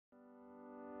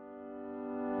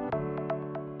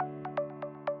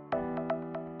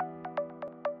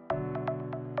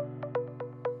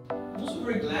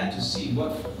also very glad to see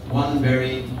what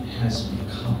Oneberry has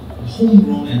become. A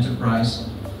homegrown enterprise,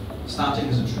 starting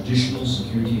as a traditional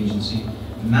security agency,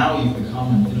 and now you've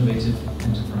become an innovative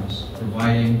enterprise,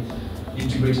 providing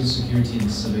integrated security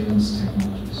and surveillance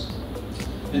technologies.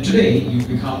 And today, you've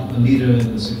become a leader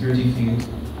in the security field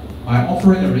by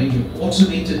offering a range of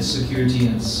automated security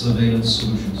and surveillance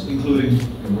solutions, including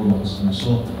the robots. And I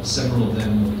saw several of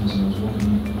them as I was walking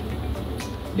in.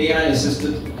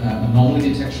 AI-assisted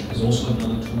anomaly detection is also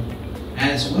another tool,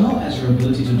 as well as your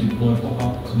ability to deploy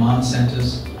pop-up command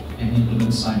centers and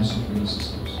implement cybersecurity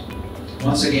systems.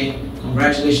 Once again,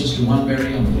 congratulations to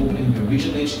Oneberry on the opening of your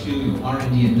regional HQ, your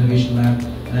R&D Innovation Lab,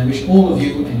 and I wish all of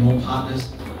you and your partners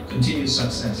continued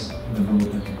success in the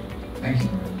road ahead. Thank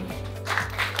you.